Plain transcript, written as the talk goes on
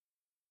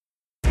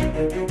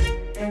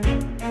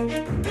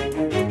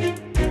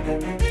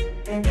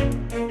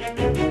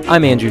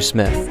I'm Andrew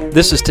Smith.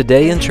 This is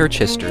Today in Church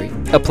History,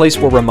 a place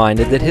we're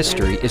reminded that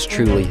history is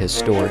truly His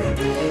story.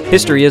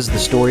 History is the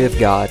story of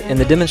God and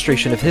the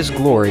demonstration of His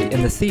glory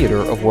in the theater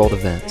of world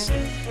events.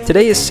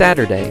 Today is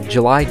Saturday,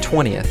 July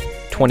 20th,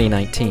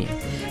 2019.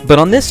 But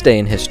on this day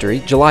in history,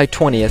 July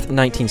 20th,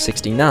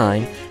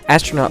 1969,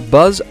 astronaut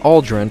Buzz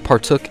Aldrin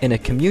partook in a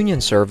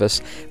communion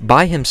service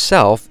by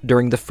himself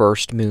during the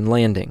first moon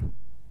landing.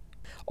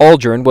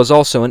 Aldrin was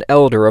also an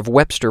elder of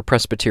Webster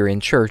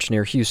Presbyterian Church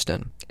near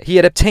Houston. He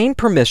had obtained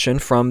permission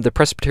from the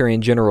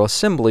Presbyterian General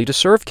Assembly to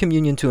serve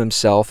communion to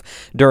himself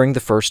during the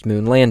first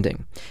moon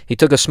landing. He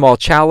took a small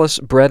chalice,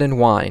 bread, and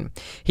wine.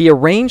 He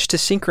arranged to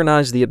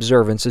synchronize the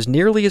observance as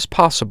nearly as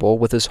possible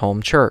with his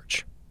home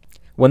church.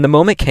 When the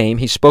moment came,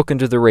 he spoke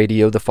into the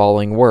radio the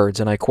following words,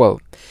 and I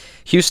quote,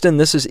 "Houston,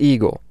 this is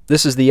Eagle.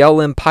 This is the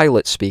LM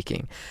pilot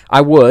speaking. I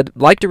would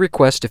like to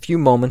request a few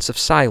moments of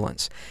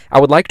silence.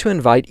 I would like to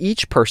invite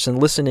each person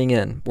listening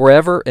in,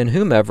 wherever and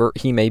whomever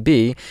he may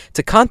be,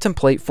 to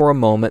contemplate for a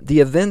moment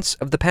the events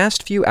of the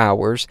past few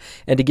hours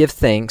and to give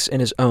thanks in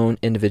his own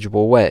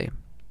individual way."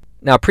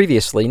 Now,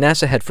 previously,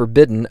 NASA had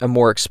forbidden a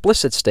more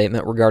explicit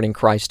statement regarding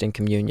Christ and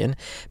communion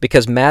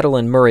because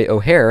Madalyn Murray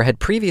O'Hair had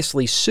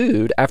previously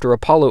sued after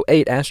Apollo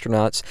 8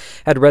 astronauts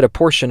had read a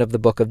portion of the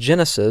book of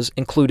Genesis,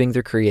 including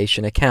the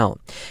creation account.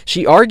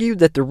 She argued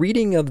that the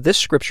reading of this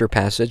scripture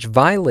passage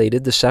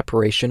violated the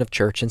separation of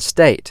church and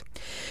state.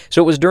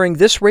 So it was during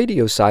this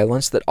radio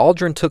silence that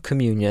Aldrin took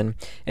communion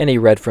and he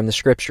read from the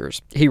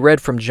scriptures. He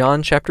read from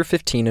John chapter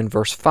 15 and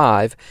verse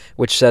 5,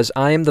 which says,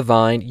 "I am the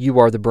vine, you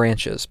are the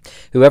branches.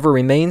 Whoever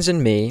remains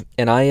in me,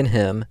 and I in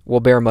him, will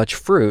bear much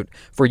fruit,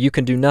 for you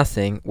can do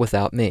nothing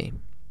without me."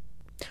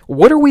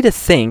 What are we to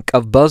think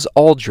of Buzz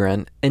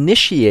Aldrin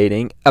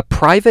initiating a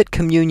private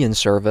communion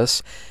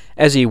service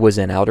as he was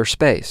in outer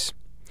space?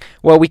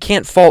 Well, we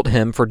can't fault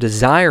him for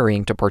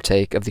desiring to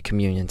partake of the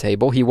communion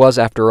table. He was,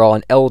 after all,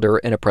 an elder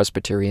in a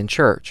Presbyterian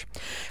church.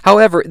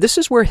 However, this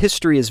is where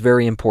history is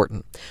very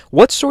important.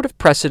 What sort of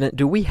precedent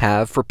do we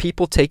have for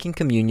people taking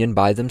communion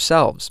by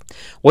themselves?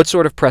 What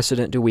sort of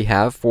precedent do we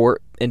have for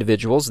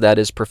individuals, that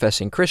is,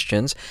 professing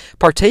Christians,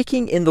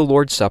 partaking in the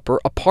Lord's Supper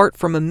apart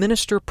from a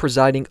minister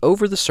presiding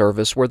over the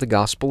service where the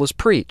gospel is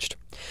preached?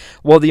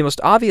 Well, the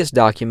most obvious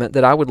document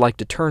that I would like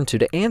to turn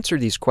to answer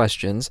these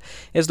questions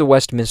is the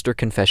Westminster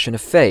Confession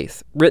of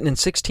Faith, written in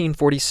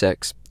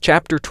 1646,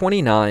 chapter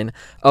 29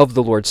 of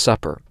the Lord's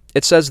Supper.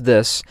 It says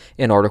this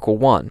in Article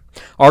 1,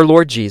 "Our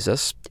Lord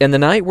Jesus, in the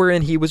night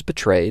wherein he was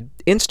betrayed,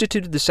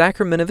 instituted the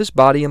sacrament of his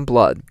body and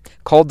blood,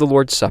 called the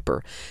Lord's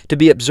Supper, to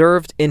be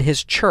observed in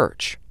his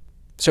church."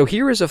 So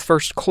here is a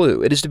first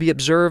clue. It is to be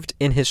observed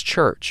in his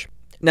church.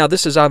 Now,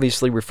 this is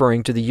obviously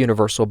referring to the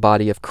universal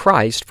body of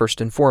Christ,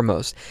 first and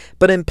foremost.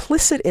 But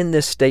implicit in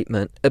this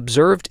statement,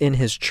 observed in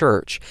his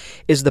church,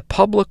 is the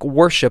public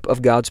worship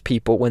of God's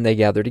people when they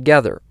gather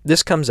together.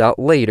 This comes out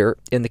later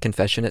in the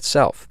confession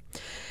itself.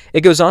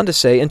 It goes on to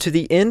say, "And to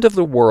the end of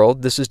the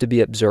world this is to be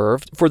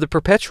observed, for the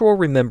perpetual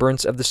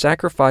remembrance of the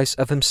sacrifice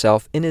of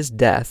himself in his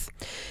death,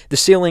 the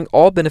sealing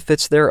all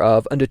benefits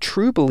thereof unto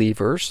true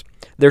believers,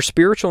 their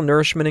spiritual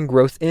nourishment and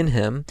growth in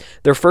him,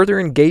 their further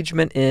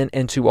engagement in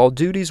and to all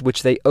duties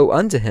which they owe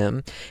unto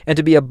him, and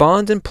to be a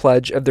bond and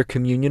pledge of their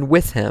communion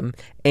with him,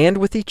 and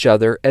with each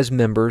other as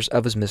members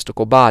of his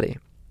mystical body."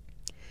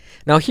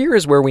 Now here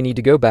is where we need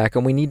to go back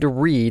and we need to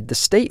read the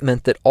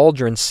statement that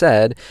Aldrin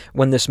said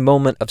when this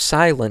moment of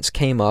silence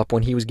came up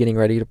when he was getting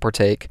ready to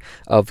partake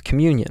of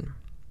communion.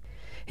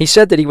 He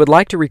said that he would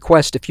like to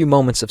request a few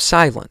moments of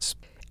silence,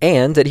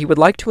 and that he would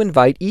like to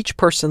invite each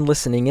person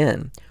listening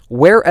in,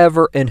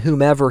 wherever and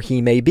whomever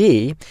he may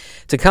be,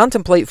 to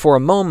contemplate for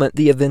a moment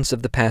the events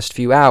of the past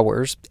few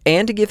hours,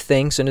 and to give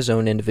thanks in his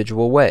own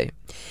individual way.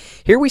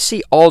 Here we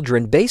see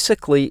Aldrin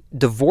basically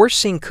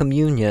divorcing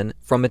communion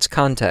from its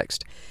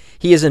context.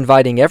 He is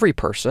inviting every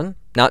person,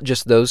 not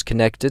just those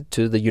connected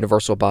to the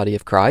universal body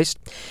of Christ.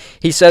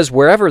 He says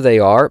wherever they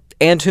are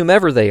and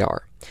whomever they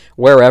are.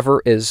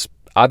 Wherever is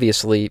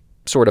obviously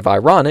sort of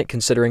ironic,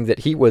 considering that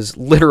he was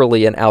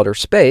literally in outer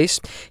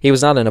space. He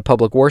was not in a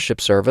public worship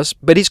service,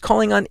 but he's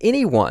calling on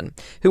anyone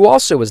who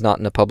also is not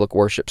in a public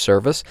worship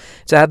service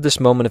to have this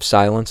moment of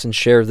silence and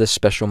share this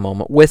special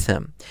moment with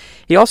him.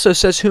 He also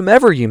says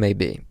whomever you may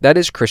be, that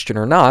is Christian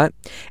or not,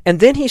 and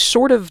then he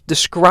sort of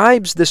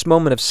describes this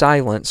moment of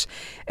silence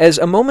as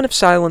a moment of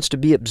silence to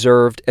be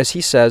observed, as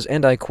he says,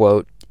 and I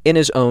quote, "in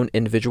his own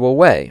individual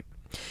way."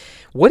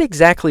 What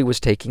exactly was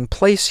taking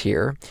place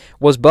here?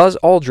 Was Buzz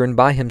Aldrin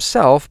by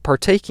himself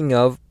partaking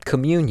of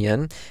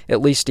communion?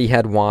 At least he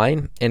had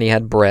wine and he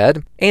had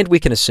bread. And we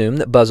can assume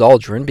that Buzz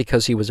Aldrin,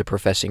 because he was a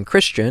professing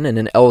Christian and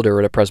an elder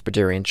at a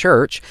Presbyterian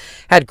church,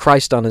 had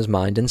Christ on his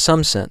mind in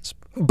some sense.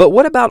 But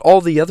what about all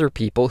the other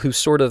people who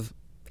sort of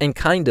and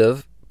kind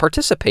of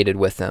participated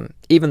with him,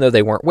 even though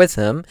they weren't with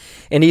him,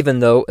 and even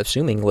though,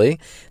 assumingly,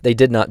 they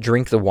did not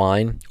drink the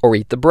wine or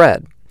eat the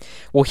bread?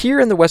 Well, here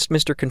in the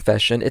Westminster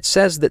Confession, it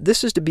says that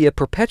this is to be a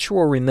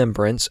perpetual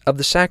remembrance of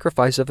the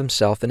sacrifice of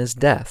himself in his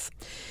death.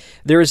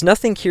 There is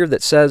nothing here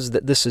that says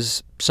that this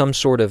is some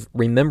sort of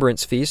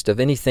remembrance feast of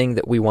anything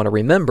that we want to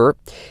remember.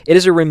 It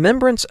is a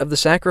remembrance of the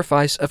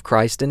sacrifice of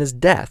Christ and his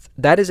death.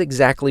 That is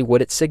exactly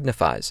what it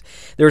signifies.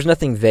 There is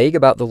nothing vague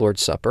about the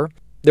Lord's Supper.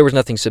 There was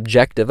nothing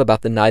subjective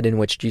about the night in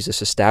which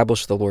Jesus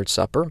established the Lord's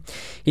Supper.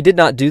 He did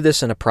not do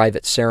this in a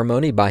private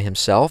ceremony by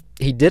himself.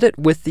 He did it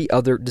with the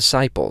other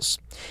disciples.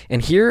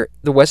 And here,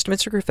 the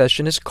Westminster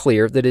Confession is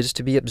clear that it is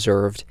to be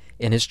observed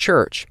in his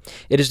church.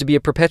 It is to be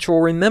a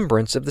perpetual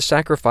remembrance of the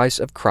sacrifice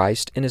of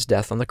Christ and his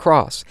death on the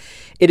cross.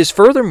 It is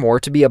furthermore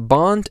to be a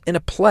bond and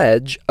a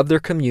pledge of their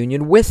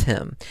communion with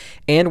him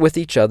and with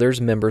each other as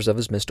members of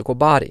his mystical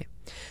body.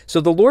 So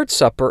the Lord's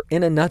Supper,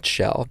 in a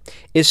nutshell,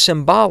 is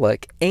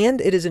symbolic and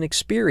it is an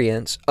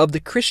experience of the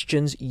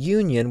Christian's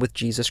union with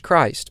Jesus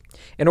Christ.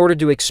 In order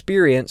to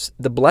experience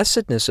the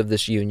blessedness of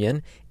this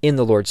union in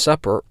the Lord's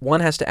Supper, one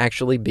has to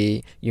actually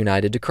be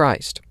united to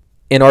Christ.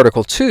 In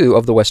Article 2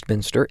 of the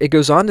Westminster, it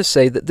goes on to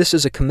say that this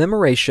is a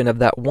commemoration of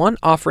that one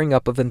offering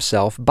up of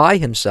himself by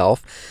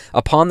himself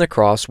upon the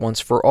cross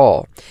once for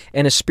all,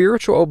 and a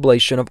spiritual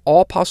oblation of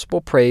all possible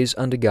praise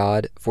unto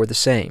God for the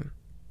same.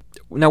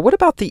 Now, what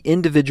about the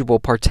individual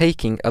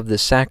partaking of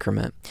this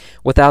sacrament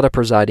without a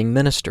presiding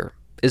minister?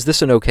 Is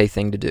this an okay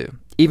thing to do?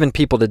 Even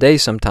people today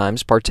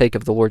sometimes partake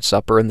of the Lord's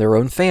Supper in their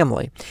own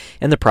family,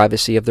 in the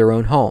privacy of their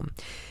own home.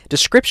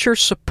 Does Scripture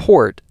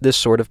support this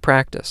sort of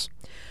practice?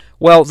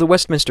 Well, the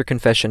Westminster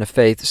Confession of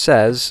Faith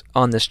says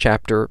on this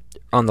chapter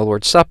on the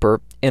Lord's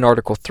Supper, in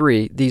Article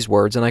 3, these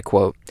words, and I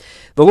quote,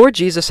 "The Lord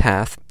Jesus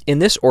hath, in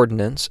this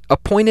ordinance,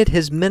 appointed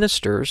his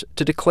ministers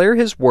to declare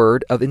his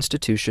word of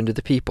institution to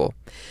the people,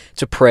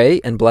 to pray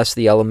and bless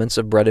the elements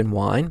of bread and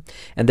wine,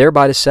 and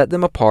thereby to set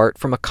them apart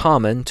from a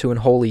common to an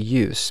holy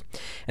use,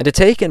 and to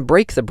take and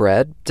break the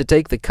bread, to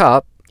take the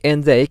cup,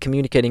 and they,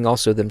 communicating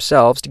also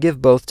themselves, to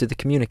give both to the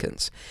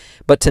communicants,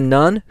 but to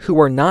none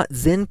who are not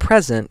then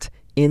present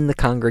in the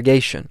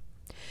congregation."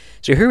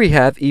 So here we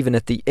have, even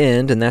at the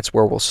end, and that's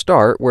where we'll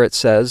start, where it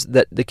says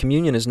that the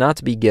communion is not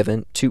to be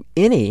given to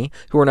any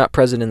who are not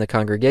present in the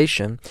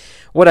congregation,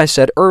 what I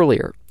said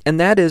earlier, and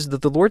that is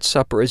that the Lord's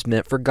Supper is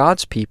meant for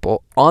God's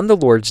people on the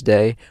Lord's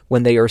Day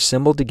when they are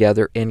assembled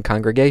together in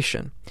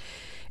congregation.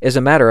 As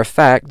a matter of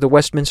fact, the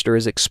Westminster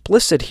is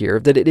explicit here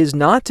that it is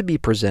not to be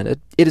presented,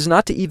 it is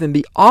not to even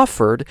be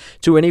offered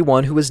to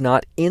anyone who is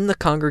not in the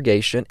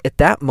congregation at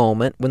that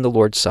moment when the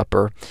Lord's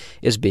Supper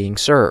is being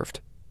served.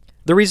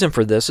 The reason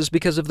for this is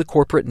because of the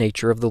corporate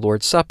nature of the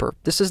Lord's Supper.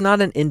 This is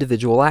not an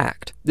individual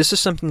act. This is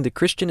something the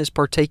Christian is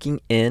partaking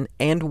in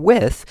and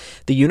with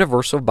the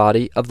universal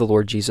body of the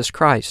Lord Jesus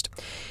Christ.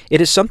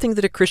 It is something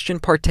that a Christian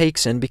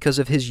partakes in because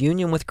of his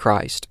union with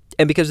Christ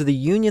and because of the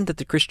union that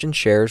the Christian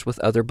shares with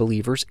other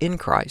believers in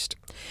Christ.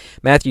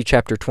 Matthew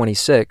chapter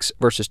 26,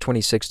 verses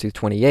 26 through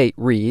 28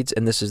 reads,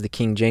 and this is the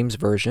King James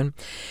Version,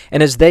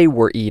 "And as they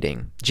were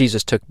eating,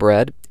 Jesus took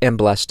bread, and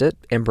blessed it,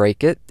 and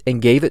brake it,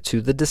 and gave it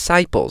to the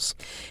disciples,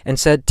 and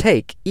said,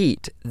 Take,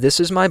 eat, this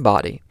is my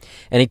body.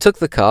 And he took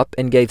the cup,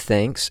 and gave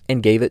thanks,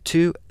 and gave it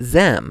to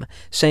them,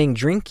 saying,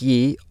 Drink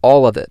ye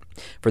all of it,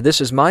 for this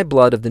is my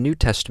blood of the New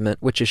Testament,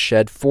 which is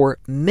shed for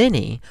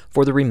many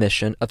for the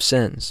remission of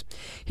sins."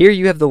 Here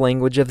you have the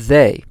language of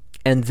they,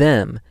 and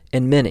them,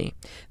 and many.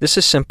 This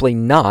is simply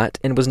not,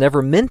 and was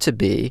never meant to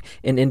be,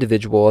 an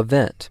individual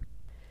event.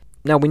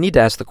 Now we need to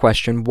ask the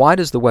question, why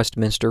does the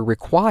Westminster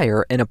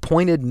require an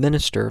appointed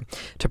minister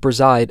to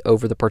preside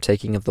over the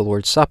partaking of the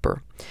Lord's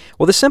Supper?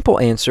 Well, the simple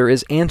answer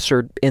is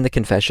answered in the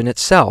confession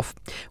itself,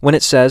 when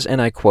it says,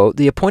 and I quote,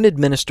 "The appointed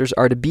ministers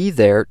are to be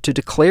there to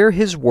declare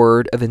his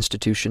word of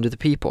institution to the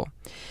people."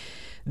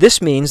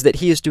 This means that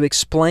he is to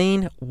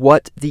explain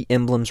what the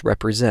emblems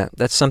represent.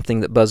 That's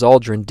something that Buzz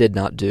Aldrin did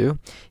not do.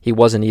 He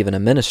wasn't even a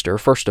minister,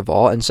 first of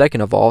all, and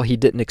second of all, he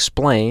didn't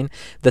explain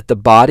that the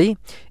body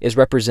is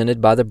represented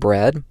by the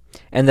bread,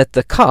 and that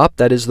the cup,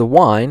 that is the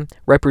wine,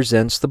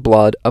 represents the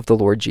blood of the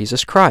Lord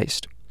Jesus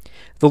Christ.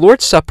 The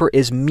Lord's Supper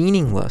is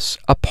meaningless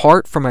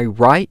apart from a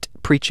right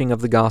preaching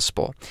of the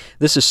gospel.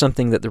 This is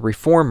something that the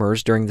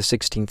Reformers during the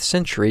 16th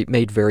century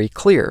made very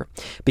clear,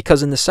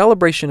 because in the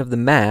celebration of the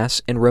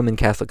Mass in Roman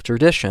Catholic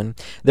tradition,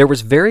 there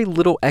was very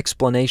little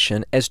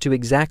explanation as to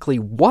exactly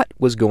what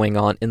was going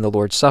on in the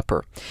Lord's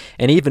Supper.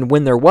 And even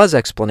when there was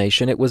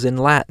explanation, it was in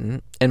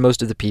Latin, and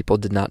most of the people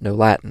did not know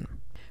Latin.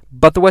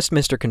 But the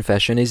Westminster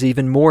Confession is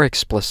even more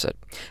explicit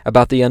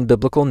about the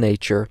unbiblical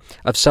nature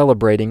of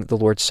celebrating the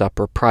Lord's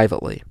Supper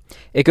privately.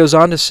 It goes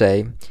on to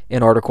say,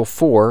 in Article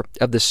 4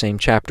 of the same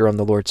chapter on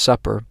the Lord's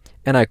Supper,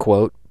 and I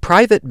quote,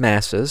 "Private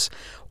masses,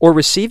 or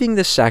receiving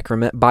this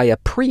sacrament by a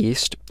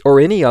priest or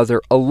any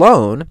other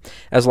alone,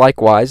 as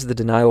likewise the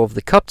denial of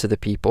the cup to the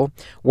people,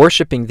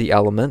 worshipping the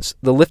elements,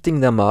 the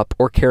lifting them up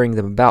or carrying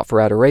them about for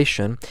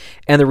adoration,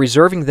 and the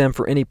reserving them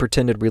for any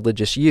pretended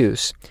religious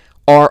use,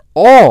 are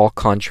all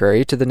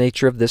contrary to the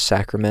nature of this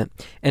sacrament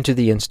and to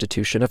the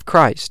institution of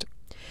Christ."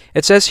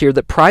 It says here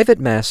that private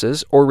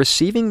masses, or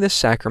receiving this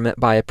sacrament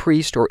by a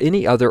priest or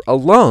any other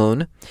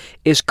alone,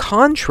 is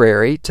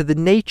contrary to the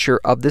nature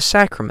of the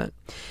sacrament.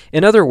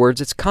 In other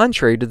words, it's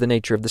contrary to the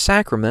nature of the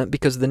sacrament,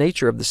 because the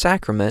nature of the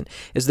sacrament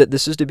is that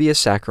this is to be a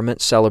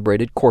sacrament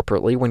celebrated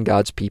corporately when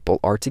God's people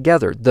are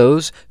together,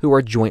 those who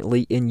are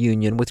jointly in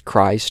union with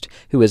Christ,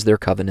 who is their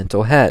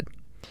covenantal head.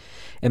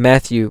 In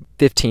Matthew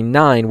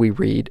 15:9 we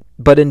read,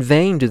 "But in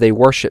vain do they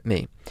worship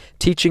me,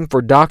 teaching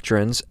for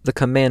doctrines the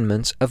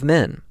commandments of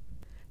men."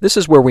 This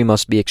is where we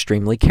must be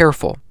extremely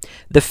careful.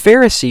 The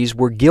Pharisees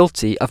were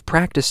guilty of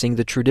practicing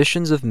the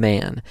traditions of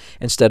man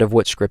instead of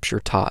what Scripture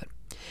taught.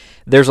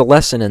 There's a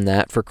lesson in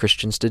that for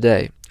Christians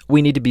today.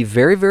 We need to be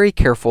very, very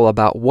careful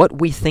about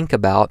what we think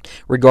about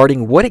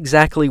regarding what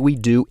exactly we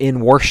do in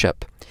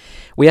worship.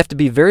 We have to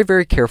be very,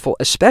 very careful,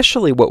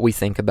 especially what we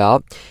think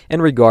about in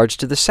regards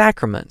to the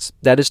sacraments,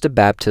 that is to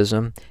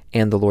baptism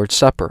and the Lord's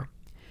Supper.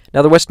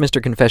 Now, the Westminster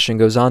Confession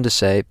goes on to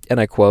say, and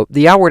I quote,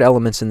 "The outward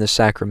elements in this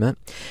sacrament,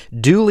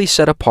 duly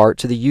set apart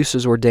to the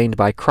uses ordained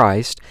by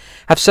Christ,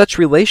 have such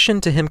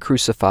relation to Him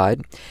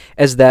crucified,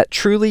 as that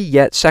truly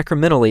yet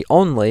sacramentally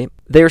only,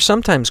 they are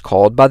sometimes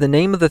called by the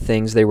name of the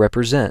things they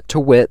represent, to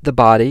wit, the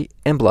body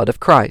and blood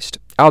of Christ.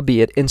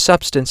 Albeit, in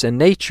substance and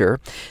nature,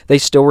 they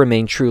still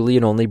remain truly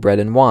and only bread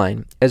and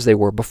wine, as they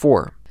were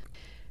before."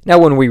 Now,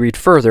 when we read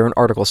further in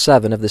Article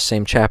 7 of this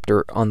same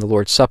chapter on the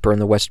Lord's Supper in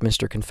the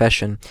Westminster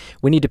Confession,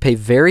 we need to pay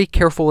very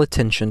careful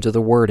attention to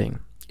the wording.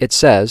 It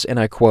says, and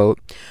I quote,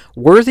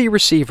 "Worthy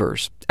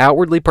receivers,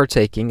 outwardly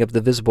partaking of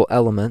the visible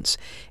elements,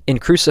 in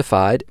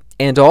crucified,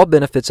 and all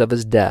benefits of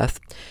His death,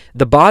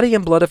 the body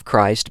and blood of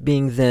Christ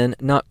being then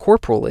not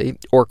corporally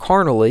or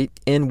carnally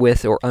in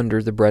with or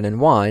under the bread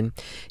and wine,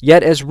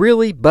 yet as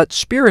really but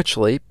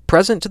spiritually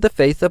present to the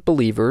faith of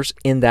believers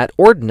in that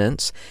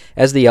ordinance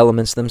as the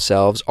elements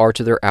themselves are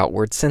to their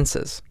outward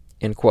senses."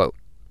 End quote.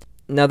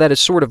 Now that is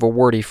sort of a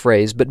wordy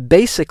phrase, but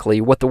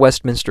basically what the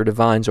Westminster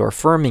Divines are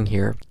affirming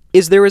here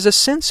is there is a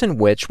sense in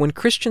which when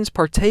Christians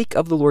partake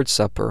of the Lord's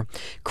Supper,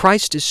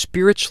 Christ is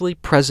spiritually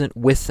present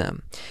with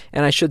them.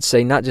 And I should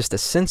say not just a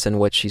sense in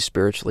which He's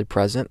spiritually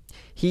present,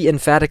 He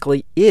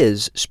emphatically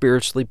is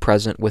spiritually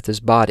present with His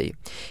body,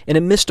 in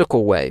a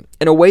mystical way,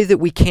 in a way that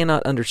we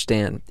cannot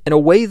understand, in a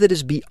way that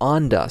is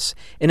beyond us,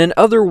 in an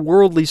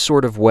otherworldly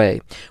sort of way.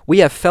 We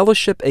have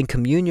fellowship and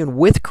communion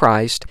with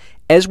Christ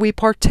as we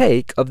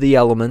partake of the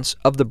elements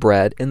of the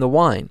bread and the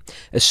wine,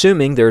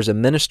 assuming there is a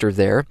minister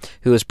there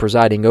who is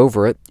presiding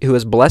over it, who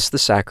has blessed the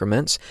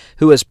sacraments,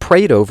 who has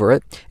prayed over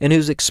it, and who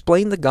has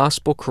explained the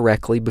gospel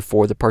correctly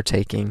before the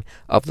partaking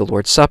of the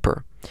Lord's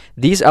Supper.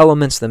 These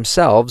elements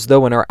themselves,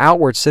 though in our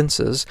outward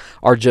senses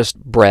are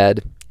just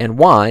bread and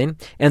wine,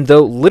 and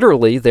though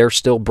literally they're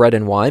still bread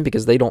and wine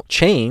because they don't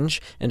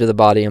change into the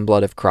body and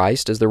blood of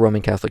Christ as the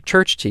Roman Catholic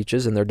Church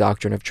teaches in their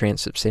doctrine of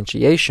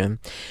transubstantiation,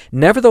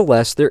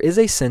 nevertheless there is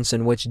a sense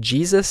in which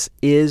Jesus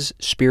is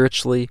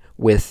spiritually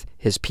with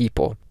His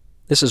people.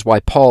 This is why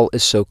Paul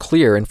is so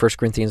clear in 1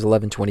 Corinthians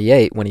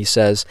 11:28 when he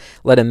says,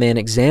 "Let a man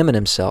examine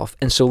himself,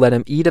 and so let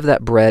him eat of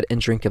that bread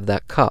and drink of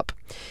that cup."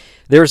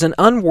 There is an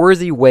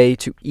unworthy way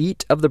to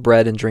eat of the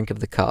bread and drink of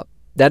the cup.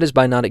 That is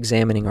by not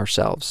examining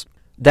ourselves.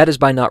 That is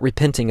by not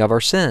repenting of our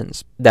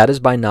sins. That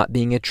is by not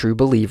being a true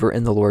believer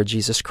in the Lord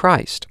Jesus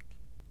Christ.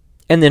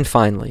 And then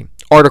finally,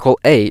 Article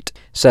 8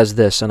 says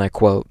this, and I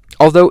quote,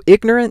 "Although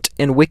ignorant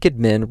and wicked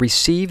men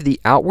receive the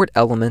outward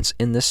elements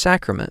in this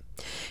sacrament,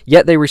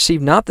 yet they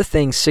receive not the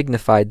things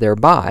signified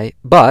thereby,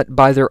 but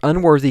by their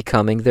unworthy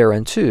coming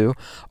thereunto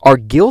are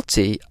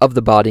guilty of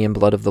the body and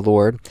blood of the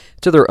Lord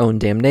to their own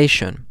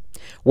damnation.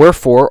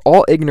 Wherefore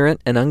all ignorant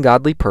and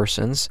ungodly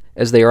persons,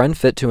 as they are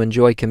unfit to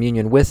enjoy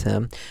communion with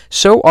Him,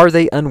 so are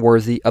they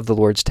unworthy of the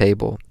Lord's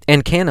table,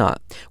 and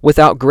cannot,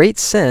 without great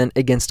sin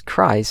against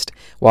Christ,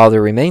 while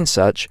there remain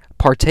such,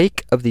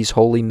 partake of these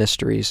holy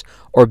mysteries,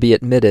 or be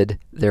admitted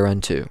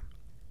thereunto."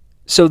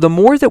 So the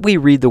more that we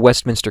read the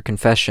Westminster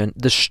Confession,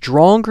 the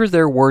stronger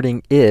their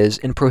wording is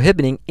in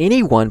prohibiting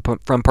anyone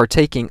from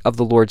partaking of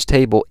the Lord's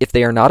table if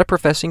they are not a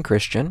professing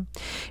Christian,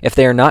 if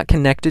they are not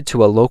connected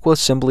to a local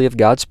assembly of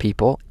God's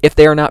people, if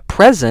they are not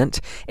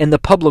present in the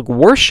public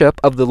worship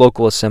of the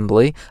local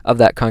assembly of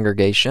that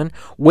congregation,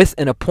 with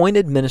an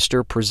appointed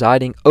minister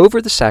presiding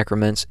over the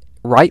sacraments,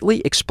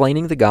 rightly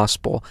explaining the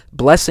gospel,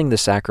 blessing the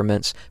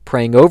sacraments,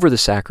 praying over the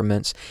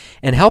sacraments,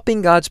 and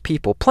helping God's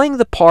people, playing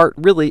the part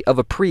really of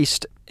a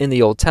priest in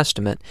the Old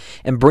Testament,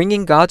 and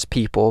bringing God's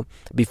people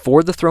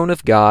before the throne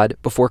of God,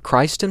 before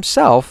Christ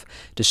Himself,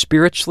 to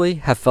spiritually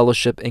have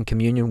fellowship and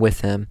communion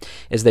with Him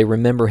as they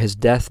remember His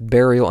death,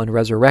 burial, and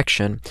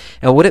resurrection,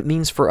 and what it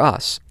means for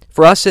us.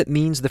 For us, it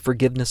means the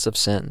forgiveness of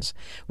sins.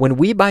 When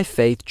we by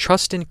faith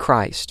trust in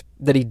Christ,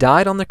 that He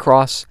died on the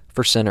cross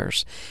for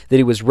sinners, that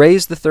He was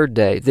raised the third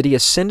day, that He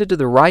ascended to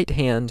the right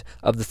hand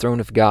of the throne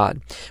of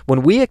God,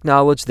 when we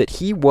acknowledge that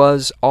He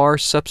was our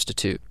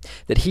substitute,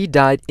 that He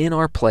died in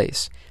our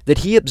place, that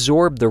He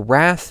absorbed the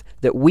wrath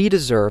that we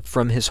deserved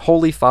from His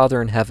holy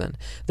Father in heaven,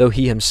 though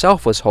He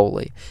Himself was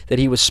holy, that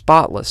He was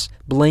spotless,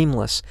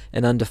 blameless,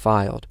 and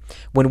undefiled.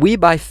 When we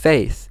by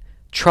faith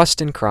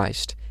trust in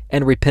Christ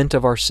and repent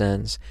of our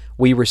sins,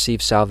 we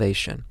receive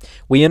salvation.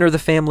 We enter the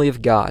family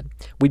of God.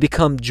 We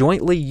become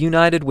jointly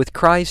united with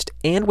Christ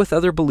and with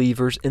other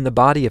believers in the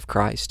body of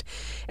Christ.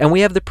 And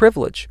we have the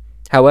privilege,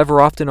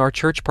 however often our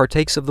church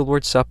partakes of the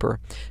Lord's Supper,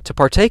 to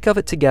partake of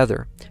it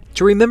together,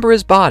 to remember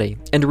His body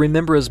and to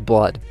remember His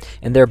blood,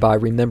 and thereby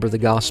remember the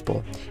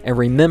gospel, and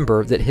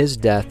remember that His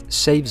death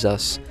saves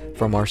us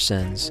from our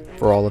sins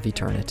for all of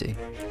eternity.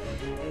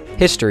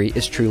 History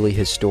is truly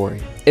His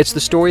story. It's the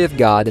story of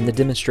God and the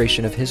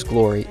demonstration of His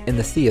glory in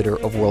the theater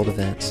of world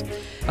events.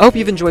 I hope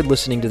you've enjoyed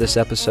listening to this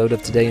episode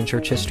of Today in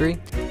Church History.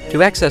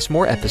 To access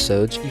more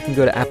episodes, you can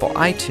go to Apple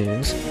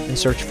iTunes and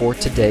search for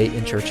Today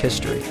in Church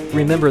History.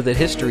 Remember that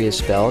history is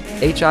spelled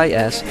HIS-STORY.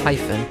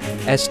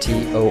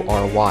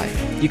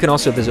 You can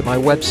also visit my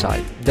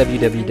website,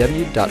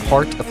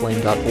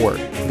 www.heartaflame.org.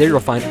 There you'll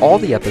find all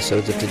the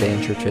episodes of Today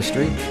in Church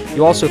History.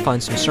 You'll also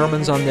find some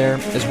sermons on there,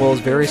 as well as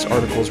various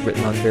articles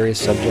written on various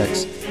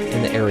subjects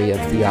in the area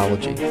of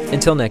theology.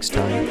 Until next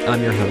time,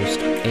 I'm your host,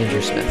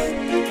 Andrew Smith.